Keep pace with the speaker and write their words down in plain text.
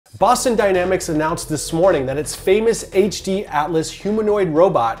Boston Dynamics announced this morning that its famous HD Atlas humanoid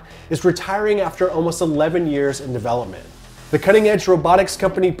robot is retiring after almost 11 years in development. The cutting-edge robotics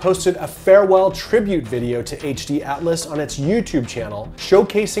company posted a farewell tribute video to HD Atlas on its YouTube channel,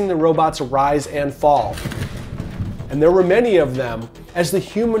 showcasing the robot's rise and fall. And there were many of them as the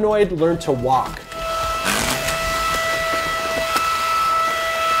humanoid learned to walk.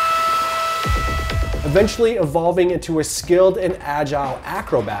 Eventually evolving into a skilled and agile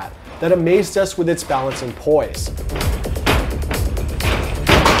acrobat that amazed us with its balance and poise.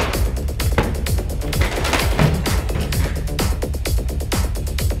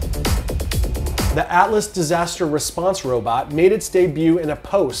 The Atlas Disaster Response Robot made its debut in a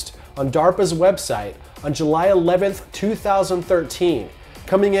post on DARPA's website on July 11, 2013,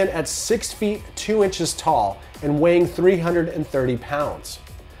 coming in at 6 feet 2 inches tall and weighing 330 pounds.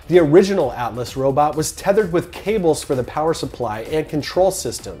 The original Atlas robot was tethered with cables for the power supply and control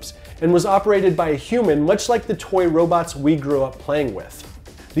systems, and was operated by a human much like the toy robots we grew up playing with.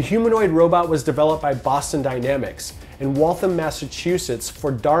 The humanoid robot was developed by Boston Dynamics in Waltham, Massachusetts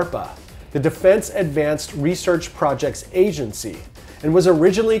for DARPA, the Defense Advanced Research Projects Agency, and was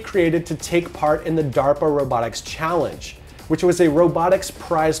originally created to take part in the DARPA Robotics Challenge, which was a robotics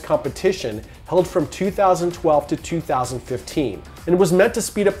prize competition held from 2012 to 2015, and was meant to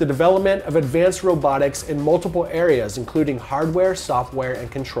speed up the development of advanced robotics in multiple areas, including hardware, software,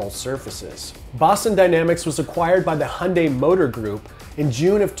 and control surfaces. Boston Dynamics was acquired by the Hyundai Motor Group in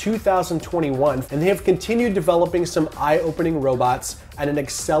June of 2021, and they have continued developing some eye-opening robots at an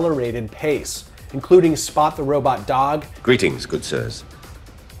accelerated pace, including Spot the Robot Dog. Greetings, good sirs.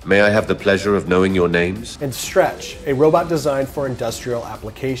 May I have the pleasure of knowing your names? And Stretch, a robot designed for industrial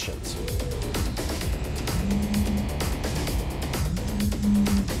applications.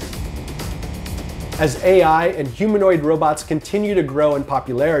 As AI and humanoid robots continue to grow in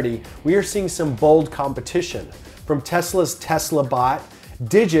popularity, we are seeing some bold competition from Tesla's Tesla Bot,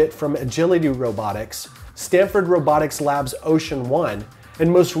 Digit from Agility Robotics, Stanford Robotics Lab's Ocean One,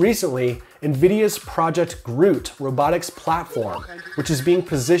 and most recently, NVIDIA's Project Groot robotics platform, which is being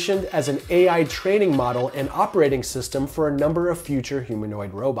positioned as an AI training model and operating system for a number of future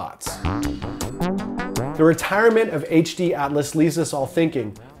humanoid robots. The retirement of HD Atlas leaves us all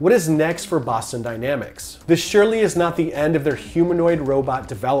thinking, what is next for Boston Dynamics? This surely is not the end of their humanoid robot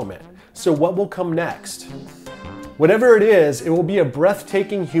development, so what will come next? Whatever it is, it will be a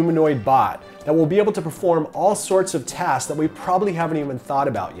breathtaking humanoid bot that will be able to perform all sorts of tasks that we probably haven't even thought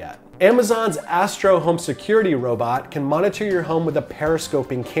about yet. Amazon's Astro home security robot can monitor your home with a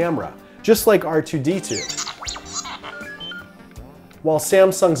periscoping camera, just like R2-D2. While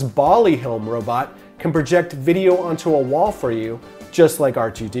Samsung's Ballie home robot can project video onto a wall for you, just like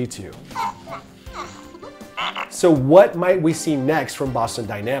R2-D2. So what might we see next from Boston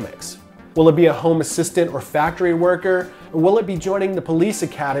Dynamics? Will it be a home assistant or factory worker, or will it be joining the police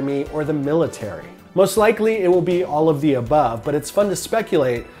academy or the military? Most likely it will be all of the above, but it's fun to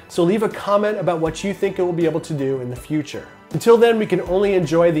speculate, so leave a comment about what you think it will be able to do in the future. Until then, we can only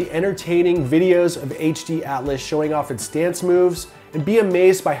enjoy the entertaining videos of HD Atlas showing off its dance moves and be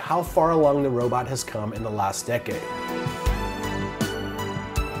amazed by how far along the robot has come in the last decade.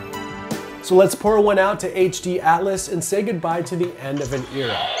 So let's pour one out to HD Atlas and say goodbye to the end of an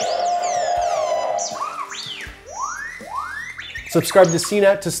era. Subscribe to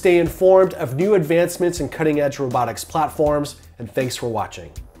CNET to stay informed of new advancements in cutting-edge robotics platforms, and thanks for watching.